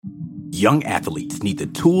Young athletes need the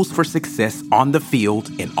tools for success on the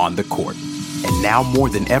field and on the court. And now more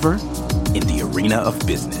than ever, in the arena of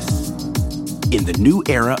business. In the new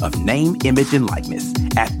era of name, image, and likeness,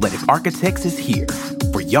 Athletic Architects is here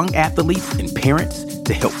for young athletes and parents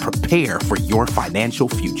to help prepare for your financial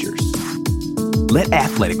futures. Let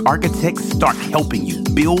Athletic Architects start helping you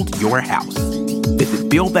build your house. Visit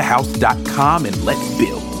buildthehouse.com and let's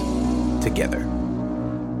build together.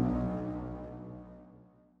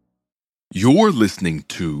 You're listening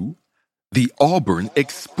to the Auburn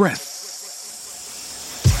Express.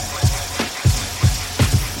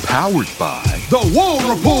 Powered by the War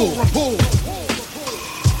Report.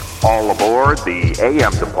 All aboard the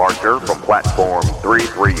AM departure from platform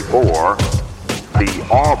 334, the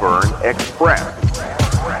Auburn Express.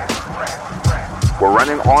 We're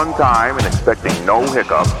running on time and expecting no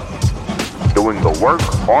hiccups, doing the work,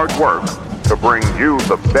 hard work, to bring you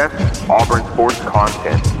the best Auburn sports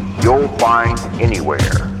content you'll find anywhere.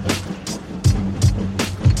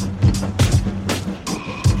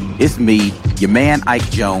 It's me, your man Ike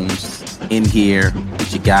Jones, in here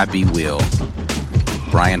with your guy B. Will,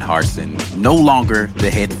 Bryan Harsin, no longer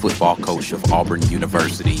the head football coach of Auburn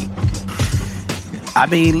University. I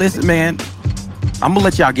mean, listen, man, I'm gonna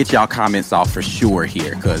let y'all get y'all comments off for sure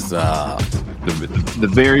here, because the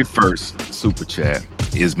very first super chat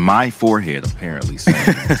is my forehead apparently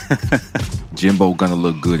saying Jimbo gonna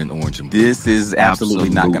look good in orange and blue. This is absolutely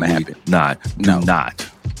not gonna happen.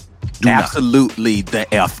 Absolutely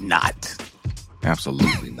the F not.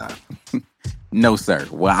 Absolutely not. No, sir.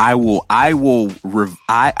 Well, I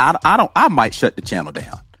might shut the channel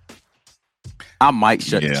down.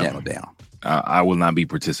 The channel down. I will not be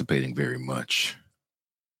participating very much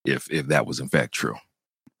if that was in fact true.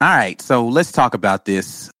 All right, so let's talk about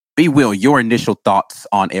this. B. Will, your initial thoughts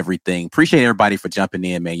on everything. Appreciate everybody for jumping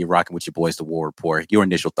in, man. You're rocking with your boys, the War Report. Your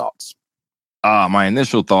initial thoughts. My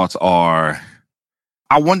initial thoughts are,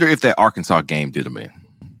 I wonder if that Arkansas game did him in.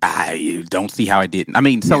 I don't see how it didn't. I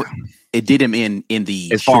mean, it did him in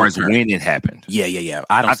the as far as when it happened. Yeah.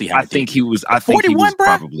 I don't see how. I think he was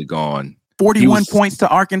probably gone. 41 points to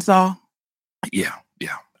Arkansas. Yeah.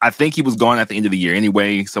 I think he was gone at the end of the year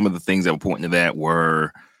anyway. Some of the things that were pointing to that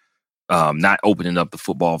were not opening up the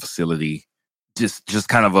football facility. Just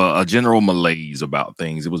kind of a general malaise about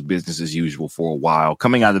things. It was business as usual for a while.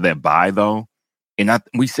 Coming out of that bye, though, and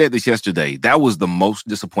we said this yesterday, that was the most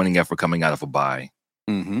disappointing effort coming out of a bye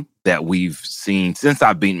that we've seen since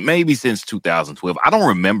since 2012. I don't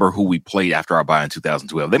remember who we played after our bye in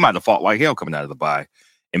 2012. They might have fought like hell coming out of the bye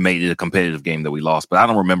and made it a competitive game that we lost, but I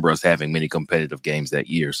don't remember us having many competitive games that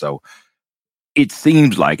year. So it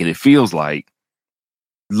seems like, and it feels like,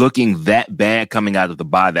 looking that bad coming out of the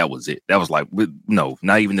bye, that was it. That was like, no,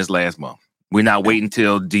 not even this last month. We're not waiting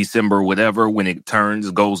till December, whatever, when it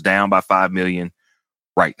goes down by 5 million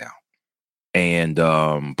right now. And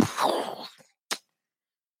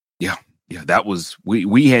that was,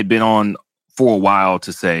 we had been on for a while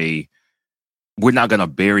to say, we're not going to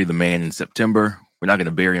bury the man in September. We're not going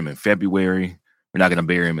to bury him in February. We're not going to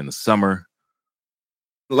bury him in the summer.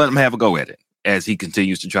 Let him have a go at it as he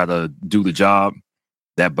continues to try to do the job.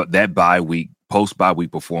 That post-bye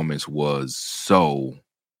week performance was so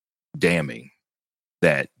damning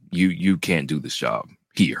that you can't do this job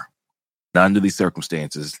here. Not under these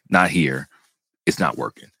circumstances, not here. It's not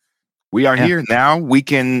working. We are here now.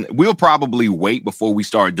 We'll probably wait before we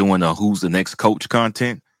start doing a who's the next coach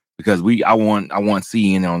content, because I want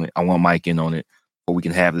C in on it. I want Mike in on it, or we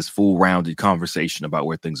can have this full rounded conversation about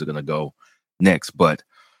where things are going to go next. But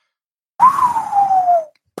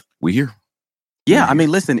we're here. Yeah, I mean,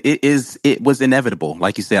 listen, it was inevitable.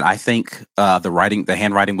 Like you said, I think the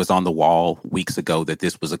handwriting was on the wall weeks ago that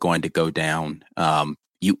this was going to go down.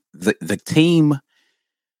 The team,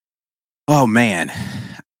 oh man,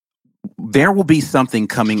 there will be something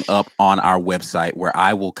coming up on our website where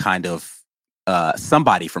I will kind of,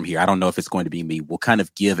 somebody from here, I don't know if it's going to be me, will kind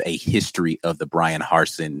of give a history of the Bryan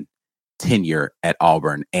Harsin tenure at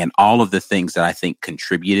Auburn and all of the things that I think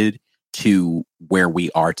contributed to where we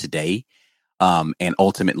are today. And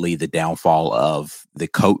ultimately the downfall of the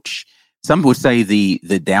coach. Some would say the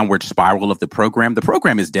downward spiral of the program. The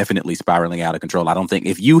program is definitely spiraling out of control. I don't think,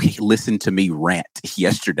 if you listened to me rant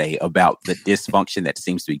yesterday about the dysfunction that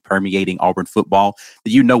seems to be permeating Auburn football,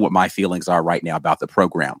 you know what my feelings are right now about the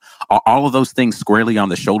program. Are all of those things squarely on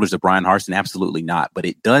the shoulders of Bryan Harsin? Absolutely not. But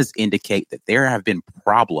it does indicate that there have been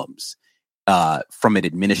problems from an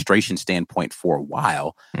administration standpoint for a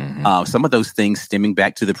while. Some of those things stemming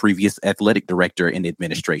back to the previous athletic director in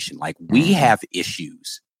administration. Like, we have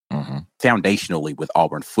issues foundationally with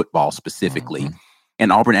Auburn football specifically.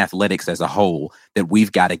 and Auburn athletics as a whole that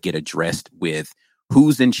we've got to get addressed with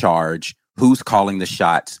who's in charge, who's calling the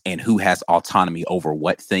shots, and who has autonomy over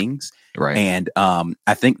what things. Right. And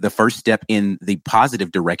I think the first step in the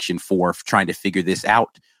positive direction for trying to figure this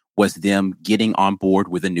out was them getting on board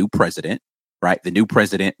with a new president, right? The new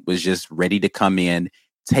president was just ready to come in,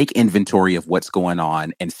 take inventory of what's going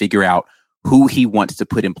on, and figure out who he wants to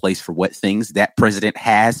put in place for what things. That president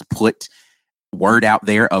has put word out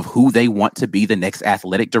there of who they want to be the next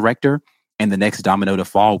athletic director. And the next domino to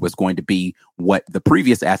fall was going to be what the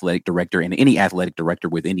previous athletic director and any athletic director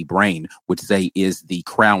with any brain would say is the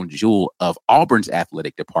crown jewel of Auburn's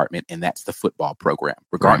athletic department, and that's the football program.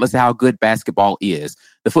 Regardless of how good basketball is,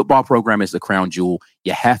 the football program is the crown jewel.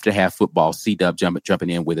 You have to have football. C-Dub jumping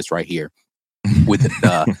in with us right here with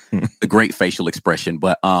the great facial expression.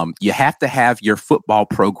 But you have to have your football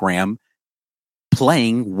program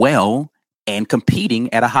playing well and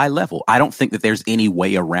competing at a high level. I don't think that there's any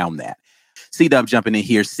way around that. C-Dub jumping in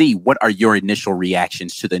here. C, what are your initial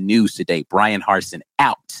reactions to the news today? Bryan Harsin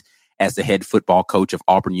out as the head football coach of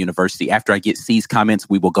Auburn University. After I get C's comments,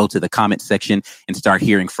 we will go to the comment section and start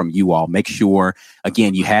hearing from you all. Make sure,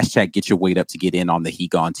 again, you hashtag get your weight up to get in on the He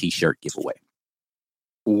Gone t-shirt giveaway.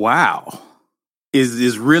 Wow.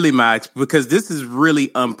 Is really because this is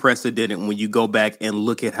really unprecedented when you go back and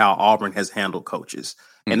look at how Auburn has handled coaches.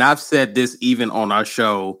 Mm-hmm. And I've said this even on our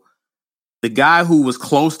show. The guy who was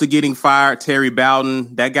close to getting fired, Terry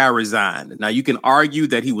Bowden, that guy resigned. Now, you can argue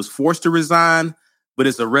that he was forced to resign, but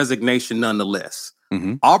it's a resignation nonetheless.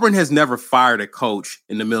 Mm-hmm. Auburn has never fired a coach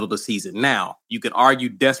in the middle of the season. Now, you can argue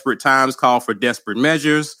desperate times call for desperate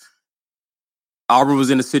measures. Auburn was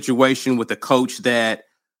in a situation with a coach that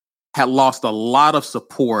had lost a lot of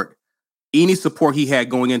support. Any support he had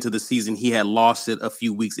going into the season, he had lost it a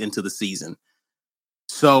few weeks into the season.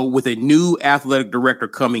 So with a new athletic director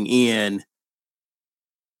coming in,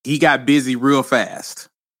 he got busy real fast.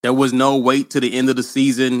 There was no wait to the end of the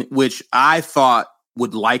season, which I thought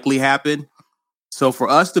would likely happen. So for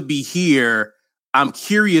us to be here, I'm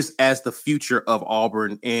curious as the future of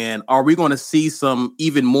Auburn, and are we going to see some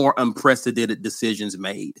even more unprecedented decisions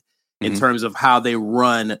made in terms of how they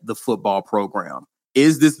run the football program?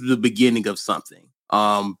 Is this the beginning of something?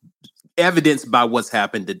 Evidenced by what's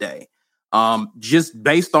happened today. Just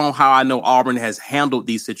based on how I know Auburn has handled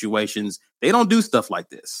these situations, they don't do stuff like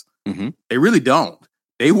this. Mm-hmm. They really don't.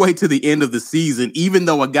 They wait to the end of the season, even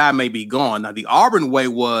though a guy may be gone. Now, the Auburn way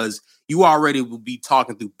was you already will be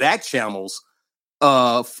talking through back channels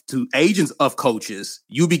to agents of coaches.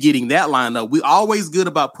 You'll be getting that lined up. We're always good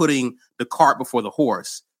about putting the cart before the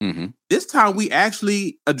horse. Mm-hmm. This time we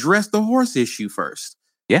actually addressed the horse issue first.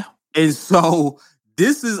 Yeah. And so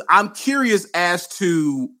I'm curious as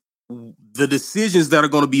to the decisions that are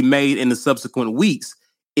going to be made in the subsequent weeks.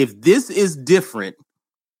 If this is different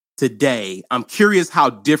today, I'm curious how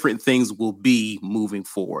different things will be moving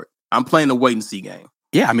forward. I'm playing a wait and see game.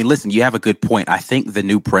 Yeah, I mean, listen, you have a good point. I think the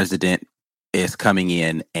new president is coming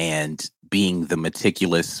in and being the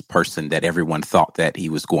meticulous person that everyone thought that he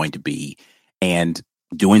was going to be and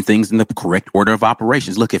doing things in the correct order of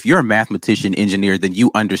operations. Look, if you're a mathematician, engineer, then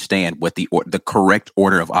you understand what the correct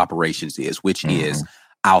order of operations is, which is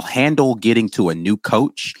I'll handle getting to a new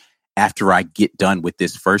coach after I get done with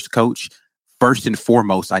this first coach. First and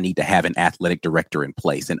foremost, I need to have an athletic director in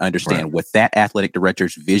place and understand what that athletic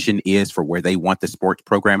director's vision is for where they want the sports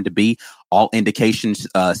program to be. All indications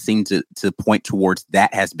seem to point towards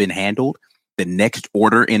that has been handled. The next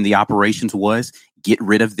order in the operations was get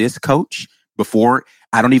rid of this coach before.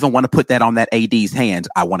 I don't even want to put that on that AD's hands.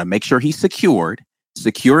 I want to make sure he's secure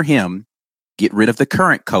him, get rid of the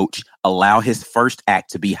current coach, allow his first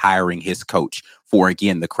act to be hiring his coach for,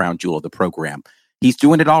 again, the crown jewel of the program. He's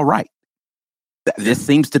doing it all right. This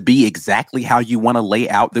seems to be exactly how you want to lay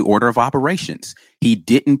out the order of operations. He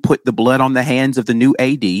didn't put the blood on the hands of the new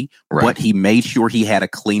AD, but he made sure he had a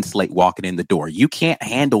clean slate walking in the door. You can't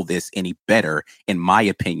handle this any better, in my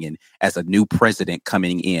opinion, as a new president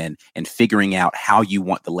coming in and figuring out how you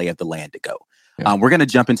want the lay of the land to go. Yeah. We're going to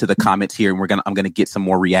jump into the comments here, and I'm going to get some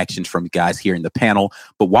more reactions from you guys here in the panel.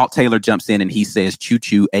 But Walt Taylor jumps in and he says, "Choo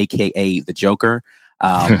choo, aka the Joker."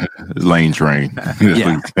 Lane train.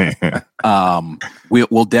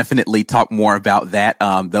 We'll definitely talk more about that.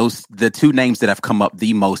 The two names that have come up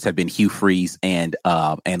the most have been Hugh Freeze and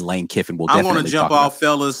Lane Kiffin. I'm going to jump off,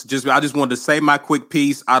 fellas. I just wanted to say my quick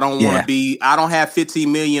piece. I don't want to be. I don't have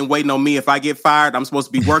 15 million waiting on me. If I get fired, I'm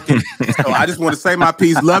supposed to be working. So I just want to say my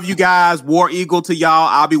piece. Love you guys. War Eagle to y'all.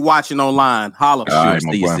 I'll be watching online. Holla.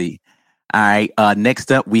 See. All right. Next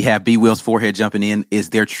up, we have B Will's forehead jumping in.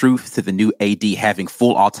 Is there truth to the new AD having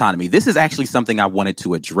full autonomy? This is actually something I wanted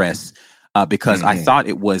to address because I thought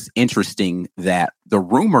it was interesting that the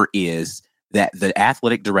rumor is that the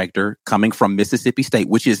athletic director coming from Mississippi State,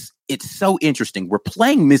 it's so interesting. We're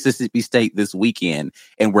playing Mississippi State this weekend,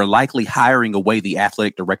 and we're likely hiring away the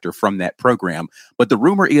athletic director from that program. But the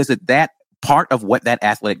rumor is that part of what that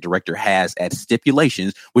athletic director has as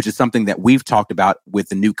stipulations, which is something that we've talked about with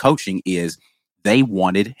the new coaching, is they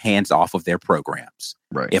wanted hands off of their programs.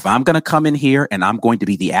 Right. If I'm going to come in here and I'm going to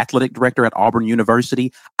be the athletic director at Auburn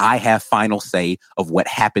University, I have final say of what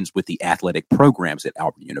happens with the athletic programs at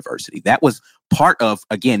Auburn University. That was part of,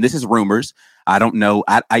 again, this is rumors. I don't know.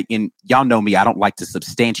 And y'all know me. I don't like to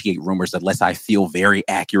substantiate rumors unless I feel very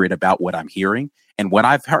accurate about what I'm hearing. And what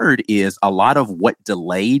I've heard is a lot of what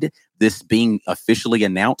delayed this being officially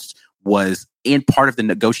announced was in part of the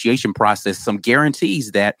negotiation process, some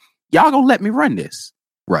guarantees that y'all gonna let me run this.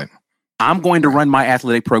 Right. I'm going to run my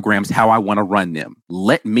athletic programs how I want to run them.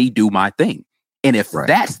 Let me do my thing. And if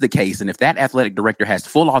that's the case, and if that athletic director has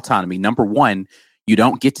full autonomy, number one, you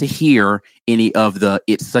don't get to hear any of the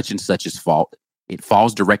it's such and such's fault. It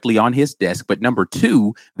falls directly on his desk. But number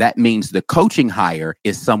two, that means the coaching hire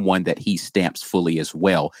is someone that he stamps fully as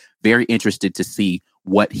well. Very interested to see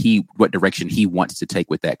what direction he wants to take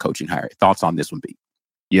with that coaching hire. Thoughts on this one, B?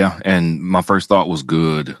 Yeah, and my first thought was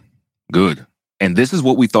good. And this is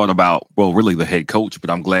what we thought about, well, really the head coach, but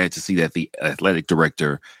I'm glad to see that the athletic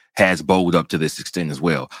director has bowled up to this extent as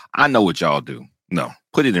well. I know what y'all do. No,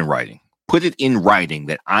 put it in writing. Put it in writing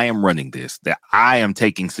that I am running this, that I am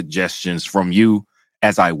taking suggestions from you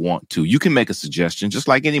as I want to. You can make a suggestion, just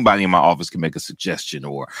like anybody in my office can make a suggestion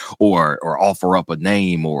or offer up a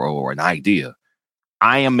name or an idea.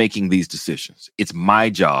 I am making these decisions. It's my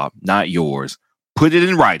job, not yours. Put it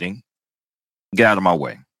in writing. Get out of my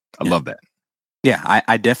way. I love that. Yeah,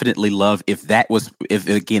 I definitely love if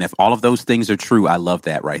all of those things are true, I love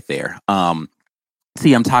that right there. CM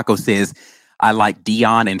Taco says, I like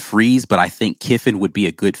Deion and Freeze, but I think Kiffin would be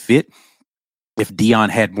a good fit. If Deion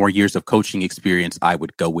had more years of coaching experience, I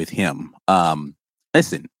would go with him.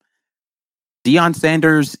 Listen, Deion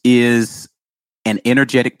Sanders is an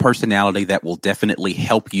energetic personality that will definitely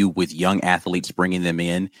help you with young athletes, bringing them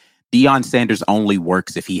in. Deion Sanders only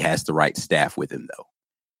works if he has the right staff with him, though.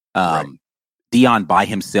 Deion by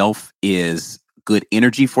himself is good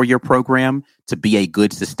energy for your program to be a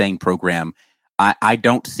good sustained program. I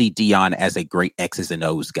don't see Deion as a great X's and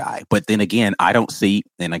O's guy. But then again, I don't see,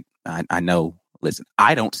 and I know, listen,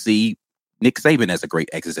 I don't see Nick Saban as a great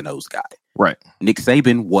X's and O's guy. Right. Nick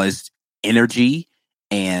Saban was energy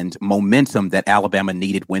and momentum that Alabama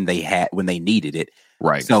needed when they needed it.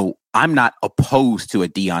 Right. So I'm not opposed to a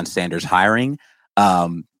Deion Sanders hiring.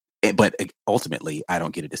 But ultimately, I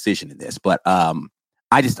don't get a decision in this. But I'm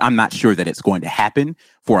not sure that it's going to happen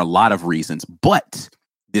for a lot of reasons. But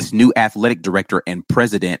this new athletic director and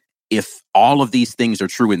president, if all of these things are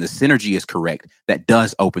true and the synergy is correct, that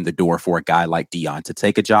does open the door for a guy like Deion to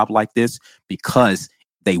take a job like this because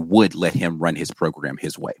they would let him run his program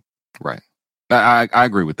his way. Right. I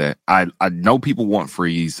agree with that. I know people want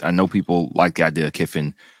Freeze. I know people like the idea of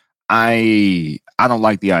Kiffin. I don't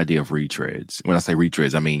like the idea of retreads. When I say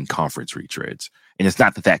retreads, I mean conference retreads. And it's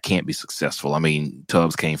not that can't be successful. I mean,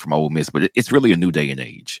 Tubbs came from Ole Miss, but it's really a new day and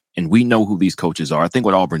age. And we know who these coaches are. I think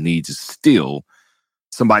what Auburn needs is still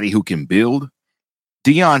somebody who can build.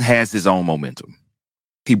 Deion has his own momentum.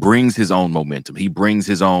 He brings his own momentum. He brings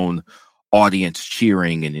his own audience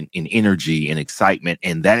cheering and energy and excitement.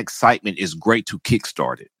 And that excitement is great to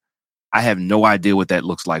kickstart it. I have no idea what that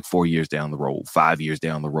looks like 4 years down the road, 5 years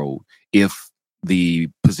down the road, if the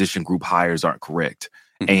position group hires aren't correct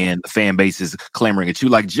and the fan base is clamoring at you.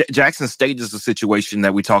 Like Jackson State is a situation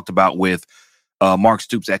that we talked about with Mark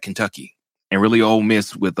Stoops at Kentucky and really Ole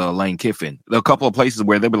Miss with Lane Kiffin. There are a couple of places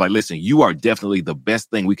where they'll be like, listen, you are definitely the best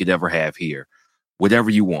thing we could ever have here. Whatever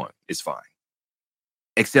you want is fine.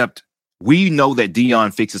 Except we know that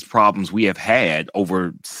Deion fixes problems we have had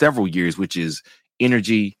over several years, which is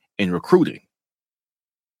energy and recruiting.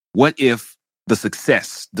 What if the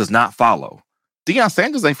success does not follow? Deion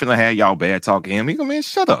Sanders ain't finna have y'all bad talking him. He gonna, man,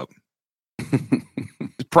 shut up.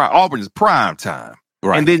 Auburn is prime time.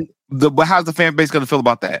 Right. And then but how's the fan base gonna feel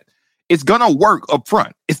about that? It's gonna work up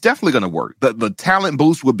front. It's definitely gonna work. The talent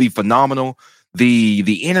boost would be phenomenal.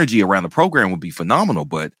 The energy around the program would be phenomenal.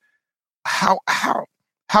 But how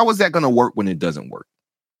is that gonna work when it doesn't work?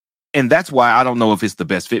 And that's why I don't know if it's the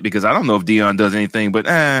best fit, because I don't know if Deion does anything, but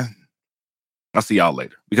I'll see y'all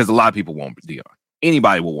later. Because a lot of people want Deion.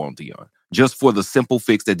 Anybody will want Deion, just for the simple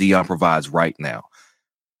fix that Deion provides right now.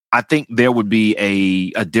 I think there would be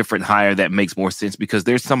a different hire that makes more sense, because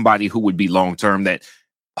there's somebody who would be long-term that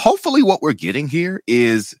hopefully what we're getting here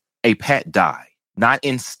is a Pat Dye. not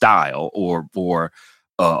in style or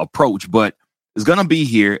approach, but is going to be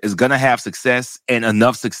here, is going to have success and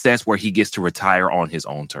enough success where he gets to retire on his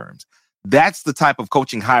own terms. That's the type of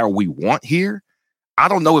coaching hire we want here. I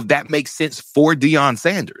don't know if that makes sense for Deion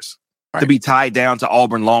Sanders to be tied down to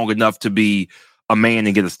Auburn long enough to be a man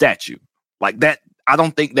and get a statue like that. I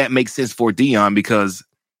don't think that makes sense for Deion because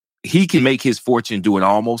he can make his fortune doing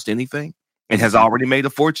almost anything and has already made a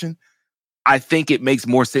fortune. I think it makes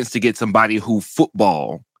more sense to get somebody who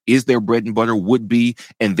football is their bread and butter, would be,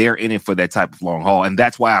 and they're in it for that type of long haul. And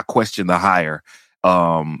that's why I question the hire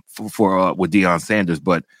for with Deion Sanders.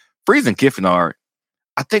 But Freeze and Kiffin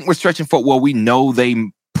I think we're stretching for what we know they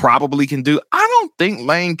probably can do. I don't think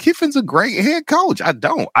Lane Kiffin's a great head coach. I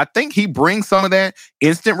don't. I think he brings some of that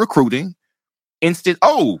instant recruiting,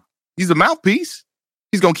 he's a mouthpiece.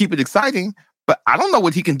 He's going to keep it exciting. But I don't know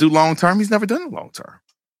what he can do long term. He's never done it long term.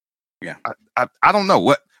 Yeah. I don't know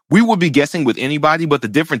what. We would be guessing with anybody, but the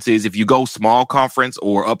difference is if you go small conference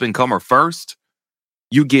or up-and-comer first,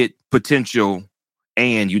 you get potential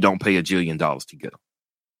and you don't pay $1 jillion to get them.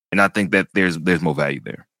 And I think that there's more value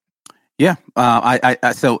there. Yeah. I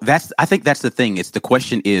think that's the thing. The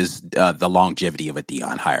question is the longevity of a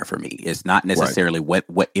Deion hire for me. It's not necessarily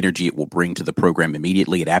what energy it will bring to the program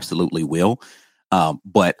immediately. It absolutely will.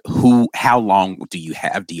 But how long do you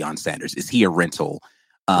have Deion Sanders? Is he a rental?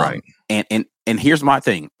 Right. And here's my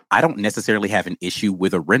thing. I don't necessarily have an issue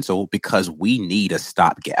with a rental because we need a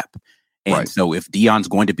stopgap. And so if Deion's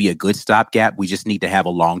going to be a good stopgap, we just need to have a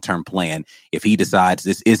long-term plan. If he decides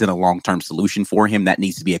this isn't a long-term solution for him, that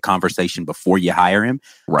needs to be a conversation before you hire him.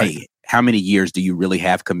 Right. Hey, how many years do you really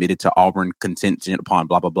have committed to Auburn contingent upon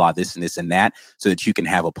blah, blah, blah, this and this and that, so that you can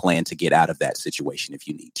have a plan to get out of that situation if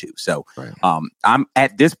you need to. So I'm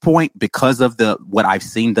at this point, because of what I've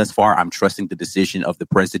seen thus far, I'm trusting the decision of the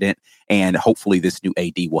president, and hopefully this new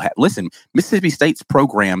AD will have. Listen, Mississippi State's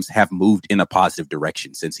programs have moved in a positive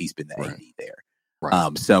direction since he's been the AD there.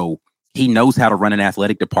 So he knows how to run an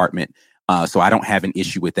athletic department. So I don't have an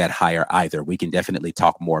issue with that hire either. We can definitely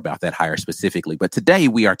talk more about that hire specifically. But today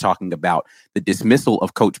we are talking about the dismissal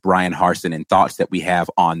of Coach Bryan Harsin and thoughts that we have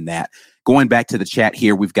on that. Going back to the chat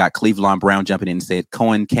here, we've got Cleveland Brown jumping in and said,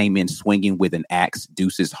 Cohen came in swinging with an axe,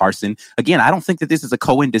 deuces Harsin. Again, I don't think that this is a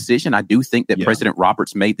Cohen decision. I do think that President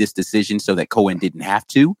Roberts made this decision so that Cohen didn't have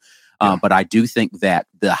to. But I do think that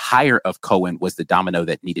the hire of Cohen was the domino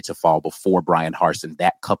that needed to fall before Bryan Harsin,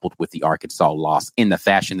 that coupled with the Arkansas loss in the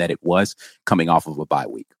fashion that it was coming off of a bye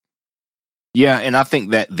week. Yeah, and I think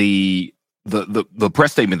that the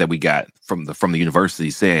press statement that we got from the university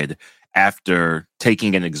said, after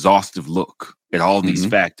taking an exhaustive look at all these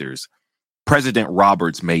factors, President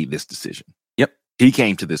Roberts made this decision. Yep. He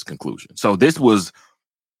came to this conclusion. So this was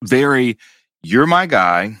you're my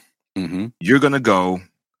guy. You're going to go.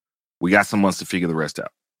 We got some months to figure the rest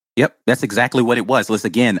out. Yep, that's exactly what it was. Listen,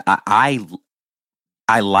 again, I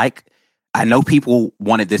know people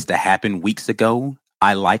wanted this to happen weeks ago.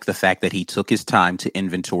 I like the fact that he took his time to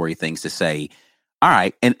inventory things to say, all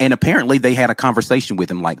right. And apparently they had a conversation with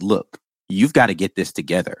him like, look, you've got to get this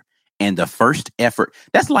together. And the first effort,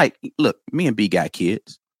 that's like, look, me and B got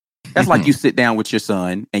kids. That's like you sit down with your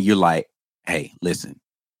son and you're like, hey, listen,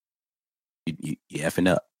 you effing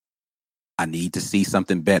up. I need to see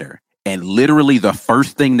something better. And literally the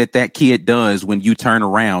first thing that kid does when you turn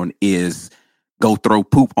around is go throw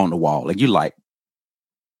poop on the wall. And you're like,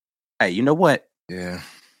 hey, you know what? Yeah,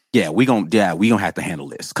 we gonna have to handle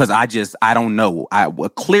this. Cause I don't know. I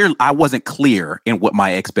wasn't clear in what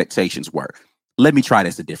my expectations were. Let me try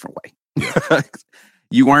this a different way.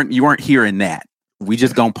 You weren't hearing that. We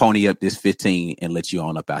just gonna pony up this 15 and let you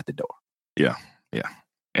on up out the door. Yeah.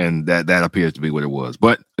 And that appears to be what it was.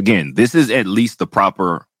 But again, this is at least the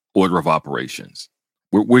proper order of operations.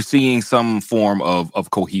 We're seeing some form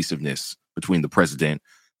of cohesiveness between the president,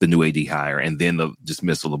 the new AD hire, and then the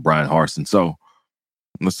dismissal of Bryan Harsin. So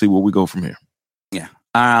let's see where we go from here. Yeah.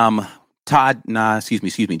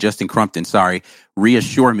 Justin Crumpton, sorry.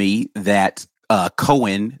 Reassure me that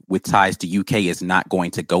Cohen, with ties to UK, is not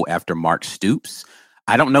going to go after Mark Stoops.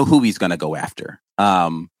 I don't know who he's going to go after.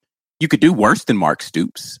 You could do worse than Mark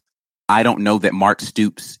Stoops. I don't know that Mark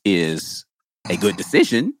Stoops is a good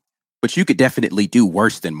decision, but you could definitely do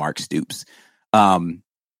worse than Mark Stoops.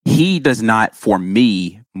 He does not, for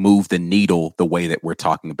me, move the needle the way that we're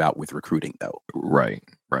talking about with recruiting, though. Right.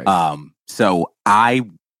 So I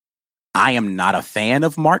am not a fan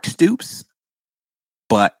of Mark Stoops,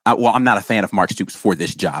 but I'm not a fan of Mark Stoops for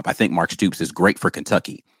this job. I think Mark Stoops is great for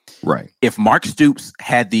Kentucky. Right. If Mark Stoops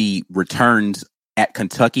had the returns at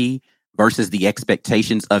Kentucky versus the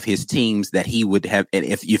expectations of his teams that he would have, and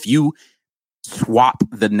if you swap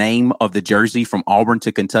the name of the jersey from Auburn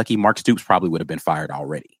to Kentucky, Mark Stoops probably would have been fired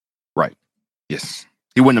already. Right. Yes.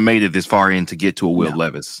 He wouldn't have made it this far in to get to a Will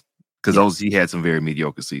Levis because he had some very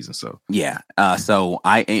mediocre seasons. So yeah. So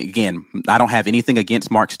I don't have anything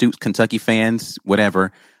against Mark Stoops, Kentucky fans,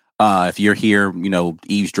 whatever. If you're here,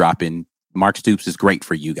 eavesdropping, Mark Stoops is great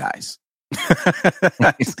for you guys.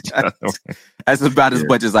 That's about as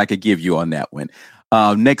much as I could give you on that one.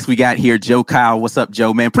 Next we got here Joe Kyle. What's up,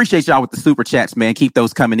 Joe, man? Appreciate y'all with the super chats, man. Keep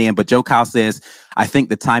those coming in. But Joe Kyle says, I think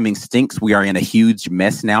the timing stinks. We are in a huge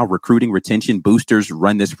mess now. Recruiting, retention, boosters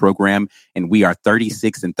run this program, and we are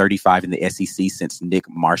 36 and 35 in the SEC since Nick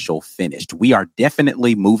Marshall finished. We are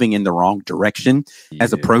definitely moving in the wrong direction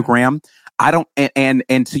as a program. I don't,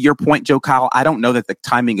 and to your point, Joe Kyle, I don't know that the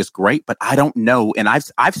timing is great, but I don't know. And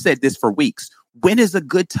I've said this for weeks. When is a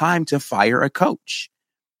good time to fire a coach?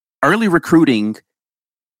 Early recruiting,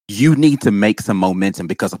 you need to make some momentum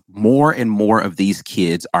because more and more of these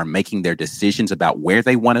kids are making their decisions about where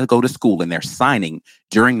they want to go to school, and they're signing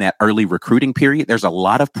during that early recruiting period. There's a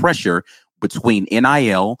lot of pressure between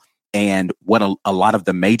NIL and what a lot of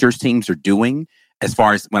the majors teams are doing. As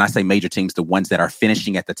far as when I say major teams, the ones that are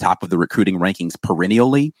finishing at the top of the recruiting rankings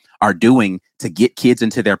perennially are doing to get kids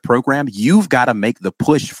into their program. You've got to make the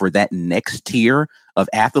push for that next tier of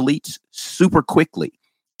athletes super quickly.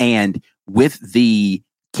 And with the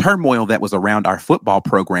turmoil that was around our football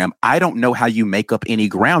program, I don't know how you make up any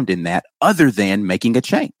ground in that other than making a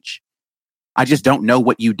change. I just don't know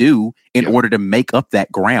what you do in order to make up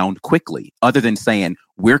that ground quickly, other than saying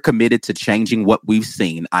we're committed to changing what we've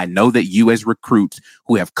seen. I know that you as recruits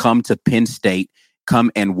who have come to Penn State,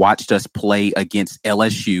 come and watched us play against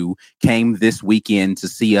LSU, came this weekend to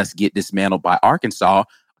see us get dismantled by Arkansas,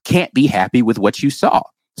 can't be happy with what you saw.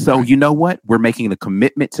 So you know what? We're making the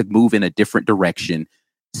commitment to move in a different direction.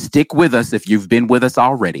 Stick with us if you've been with us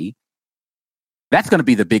already. That's going to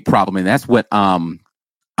be the big problem. And that's what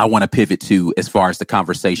I want to pivot to as far as the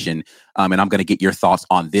conversation. And I'm going to get your thoughts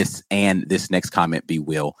on this and this next comment, B.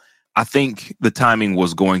 Will. I think the timing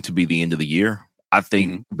was going to be the end of the year. I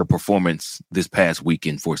think the performance this past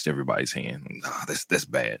weekend forced everybody's hand. That's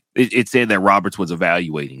bad. It said that Roberts was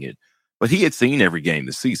evaluating it, but he had seen every game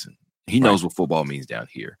this season. He knows what football means down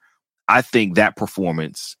here. I think that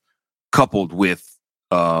performance coupled with,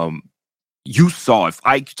 you saw, if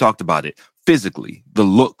Ike talked about it, physically, the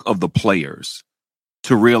look of the players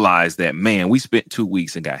to realize that, man, we spent 2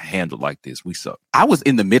 weeks and got handled like this. We suck. I was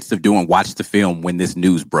in the midst of doing Watch the Film when this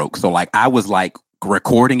news broke. So I was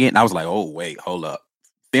recording it and I was like, oh, wait, hold up.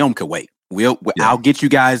 Film could wait. I'll get you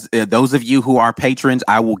guys, those of you who are patrons,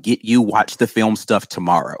 I will get you Watch the Film stuff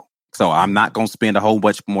tomorrow. So I'm not going to spend a whole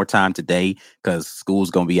bunch more time today because school's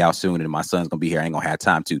going to be out soon and my son's going to be here. I ain't going to have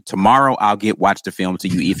time to. Tomorrow, I'll get Watch the Film to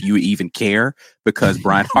you if you even care because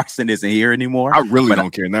Bryan Harsin isn't here anymore. I really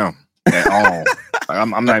don't care now at all.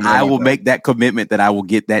 I'm not even I will make that commitment that I will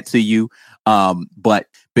get that to you. But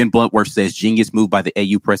Ben Bloodworth says, genius move by the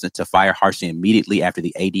AU president to fire Harsin immediately after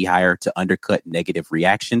the AD hire to undercut negative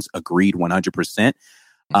reactions. Agreed 100%.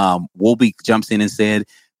 Wolby jumps in and said,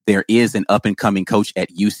 there is an up-and-coming coach at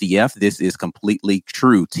UCF. This is completely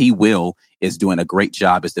true. T. Will is doing a great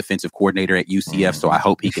job as defensive coordinator at UCF, so I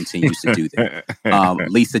hope he continues to do that.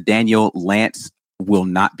 Lisa Daniel, Lance will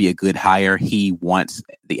not be a good hire. He wants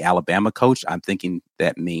the Alabama coach. I'm thinking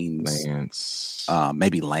that means Lance.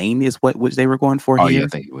 Maybe Lane is what they were going for here. Yeah, I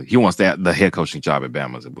think he wants the head coaching job at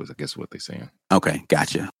Bama, I guess what they're saying. Okay,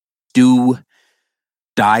 gotcha. Do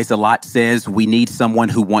Dies a lot says we need someone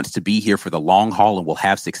who wants to be here for the long haul and will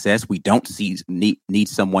have success. We don't need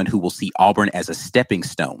someone who will see Auburn as a stepping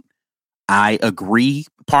stone. I agree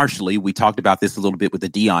partially. We talked about this a little bit with the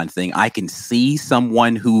Dion thing. I can see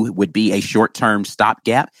someone who would be a short-term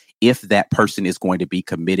stopgap if that person is going to be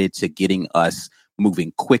committed to getting us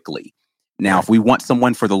moving quickly. Now, if we want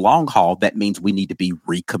someone for the long haul, that means we need to be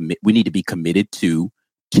we need to be committed to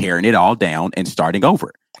tearing it all down and starting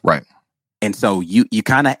over. Right. And so you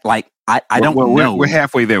kind of I don't know. We're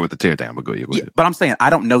halfway there with the teardown, but go ahead. But I'm saying I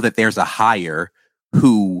don't know that there's a hire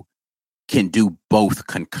who can do both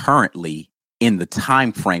concurrently in the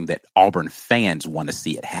time frame that Auburn fans want to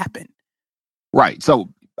see it happen. Right. So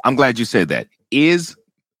I'm glad you said that.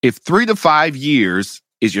 If 3 to 5 years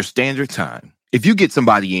is your standard time, if you get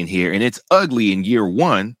somebody in here and it's ugly in year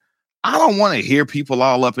one, I don't want to hear people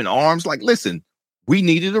all up in arms. Like, listen, we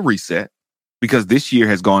needed a reset. Because this year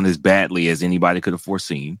has gone as badly as anybody could have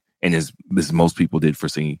foreseen, and as most people did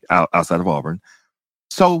foresee outside of Auburn.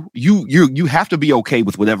 So you have to be okay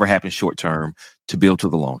with whatever happens short term to build to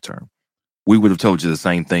the long term. We would have told you the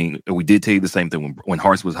same thing. We did tell you the same thing when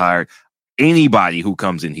Harsin was hired. Anybody who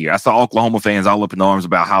comes in here, I saw Oklahoma fans all up in arms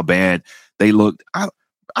about how bad They looked.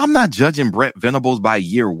 I'm not judging Brett Venables by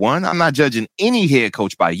year one. I'm not judging any head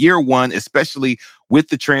coach by year one, especially with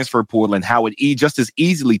the transfer portal and how it just as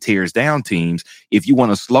easily tears down teams. If you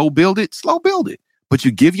want to slow build it. But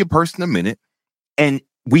you give your person a minute, and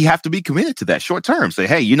we have to be committed to that short term. Say,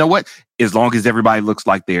 hey, you know what? As long as everybody looks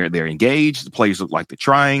like they're engaged, the players look like they're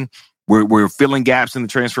trying. We're filling gaps in the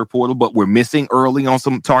transfer portal, but we're missing early on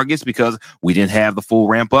some targets because we didn't have the full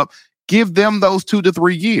ramp up. Give them those 2 to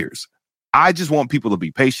 3 years. I just want people to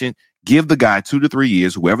be patient. Give the guy 2 to 3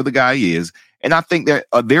 years, whoever the guy is. And I think that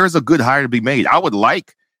there is a good hire to be made. I would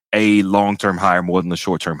like a long-term hire more than a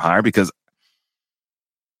short-term hire because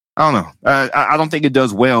I don't know. I don't think it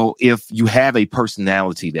does well if you have a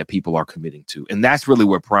personality that people are committing to. And that's really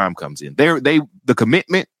where Prime comes in. The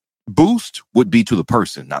commitment boost would be to the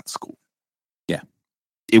person, not the school. Yeah.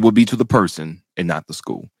 It would be to the person and not the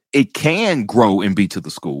school. It can grow and be to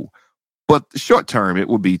the school. But the short term, it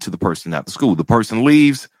would be to the person, not the school. The person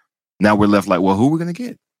leaves. Now we're left like, well, who are we going to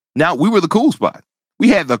get? Now, we were the cool spot. We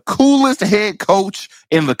had the coolest head coach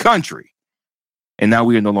in the country. And now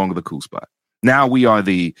we are no longer the cool spot. Now we are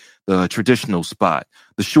the traditional spot,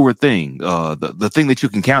 the sure thing, the thing that you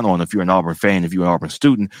can count on if you're an Auburn fan, if you're an Auburn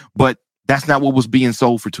student. But that's not what was being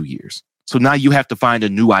sold for 2 years. So now you have to find a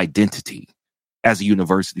new identity as a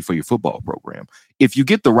university for your football program. If you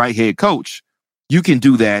get the right head coach, you can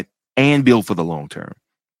do that and build for the long term.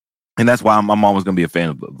 And that's why I'm always going to be a fan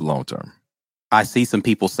of the long term. I see some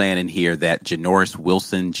people saying in here that Janoris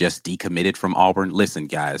Wilson just decommitted from Auburn. Listen,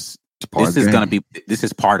 guys, this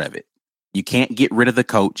is part of it. You can't get rid of the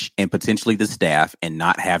coach and potentially the staff and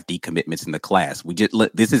not have decommitments in the class.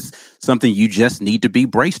 This is something you just need to be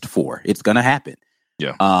braced for. It's going to happen.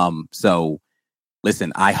 Yeah. So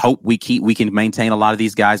listen, I hope we can maintain a lot of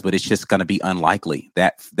these guys, but it's just going to be unlikely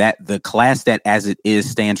that the class that as it is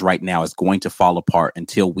stands right now is going to fall apart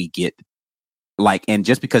until we get and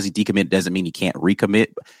just because he decommitted doesn't mean he can't recommit.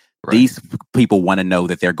 Right. These people want to know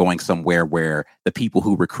that they're going somewhere where the people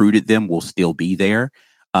who recruited them will still be there.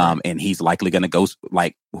 And he's likely going to go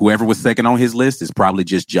whoever was second on his list is probably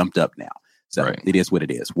just jumped up now. So It is what it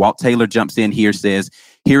is. Walt Taylor jumps in here, says,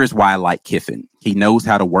 here is why I like Kiffin. He knows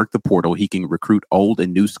how to work the portal. He can recruit old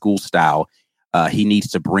and new school style. He needs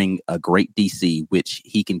to bring a great DC, which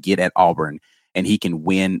he can get at Auburn, and he can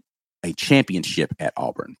win a championship at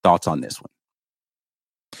Auburn. Thoughts on this one?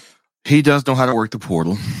 He does know how to work the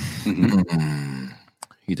portal. Mm-hmm.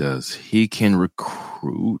 He does. He can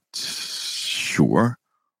recruit. Sure.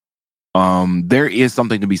 There is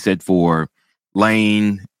something to be said for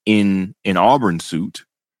Lane in Auburn suit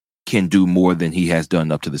can do more than he has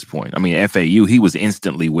done up to this point. I mean, FAU, he was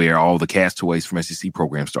instantly where all the castaways from SEC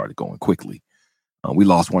programs started going quickly. We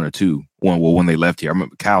lost one or two. When they left here, I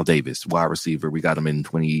remember Kyle Davis, wide receiver. We got him in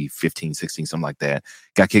 2015, 16, something like that.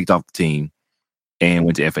 Got kicked off the team and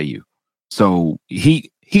went to FAU. So he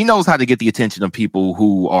knows how to get the attention of people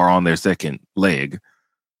who are on their second leg.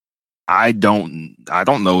 I don't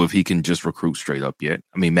know if he can just recruit straight up yet.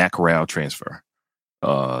 I mean, Matt Corral transfer.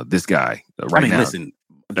 This guy now. Listen,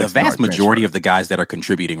 the vast majority of the guys that are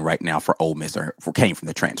contributing right now for Ole Miss came from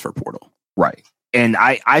the transfer portal. Right. And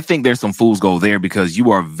I think there's some fool's gold there because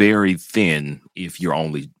you are very thin if you're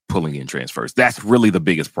only pulling in transfers. That's really the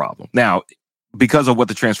biggest problem. Now, because of what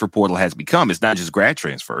the transfer portal has become, it's not just grad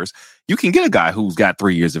transfers. You can get a guy who's got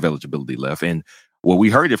 3 years of eligibility left. And we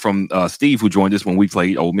heard it from Steve, who joined us when we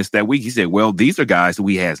played Ole Miss that week. He said, well, these are guys who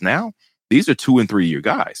he has now. These are 2 and 3 year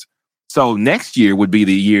guys. So next year would be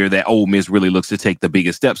the year that Ole Miss really looks to take the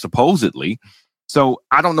biggest step, supposedly. So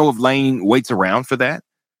I don't know if Lane waits around for that.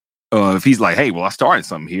 If he's like, hey, well, I started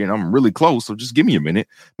something here and I'm really close, so just give me a minute.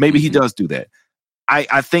 Maybe he does do that.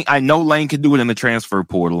 I know Lane can do it in the transfer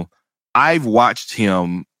portal. I've watched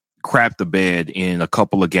him crap the bed in a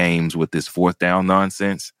couple of games with this fourth down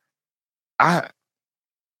nonsense. I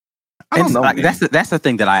don't know. That's the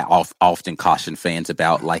thing that I often caution fans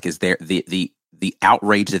about. Like, is there the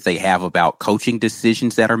outrage that they have about coaching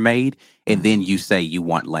decisions that are made, and then you say you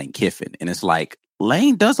want Lane Kiffin, and it's like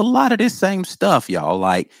Lane does a lot of this same stuff, y'all.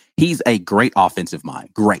 Like, he's a great offensive mind,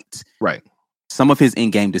 great, right? Some of his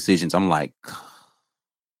in-game decisions, I'm like,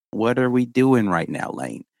 what are we doing right now,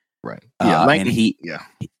 Lane? Right. Yeah, and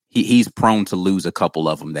he's prone to lose a couple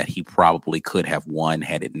of them that he probably could have won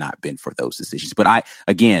had it not been for those decisions. But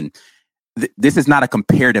this is not a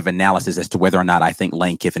comparative analysis as to whether or not I think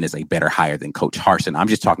Lane Kiffin is a better hire than Coach Harsin. I'm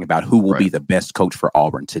just talking about who will be the best coach for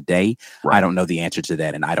Auburn today. Right. I don't know the answer to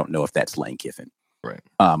that, and I don't know if that's Lane Kiffin. Right.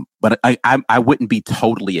 But I wouldn't be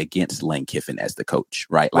totally against Lane Kiffin as the coach,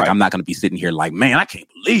 right? Like, I'm not going to be sitting here like, man, I can't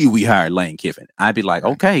believe we hired Lane Kiffin. I'd be like,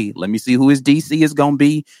 okay, let me see who his DC is going to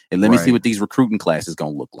be, and let me see what these recruiting classes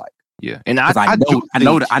going to look like. Yeah. And I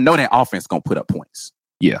know that offense gonna put up points.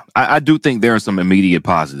 Yeah, I do think there are some immediate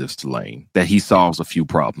positives to Lane, that he solves a few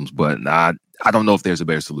problems, but I don't know if there's a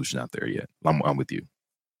better solution out there yet. I'm with you.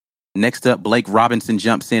 Next up, Blake Robinson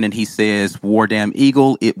jumps in and he says, "War Damn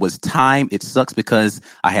Eagle, it was time. It sucks because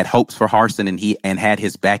I had hopes for Harsin and had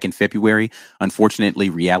his back in February.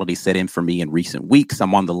 Unfortunately, reality set in for me in recent weeks.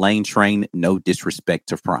 I'm on the Lane train. No disrespect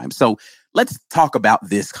to Prime." So let's talk about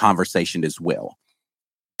this conversation as well.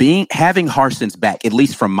 Having Harsin's back, at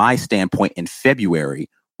least from my standpoint in February,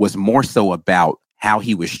 was more so about how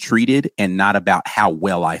he was treated and not about how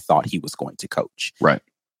well I thought he was going to coach. Right.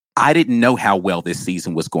 I didn't know how well this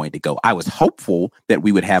season was going to go. I was hopeful that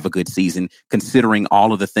we would have a good season, considering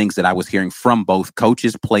all of the things that I was hearing from both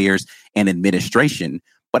coaches, players, and administration.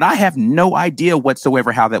 But I have no idea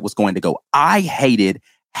whatsoever how that was going to go. I hated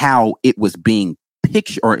how it was being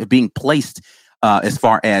pictured or being placed as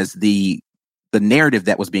far as the narrative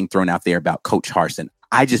that was being thrown out there about Coach Harsin.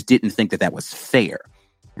 I just didn't think that was fair.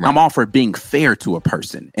 Right. I'm all for being fair to a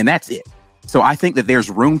person, and that's it. So I think that there's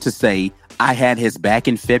room to say I had his back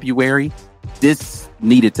in February. This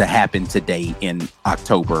needed to happen today in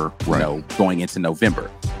October, going into November.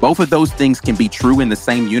 Both of those things can be true in the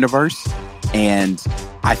same universe, and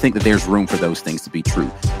I think that there's room for those things to be true.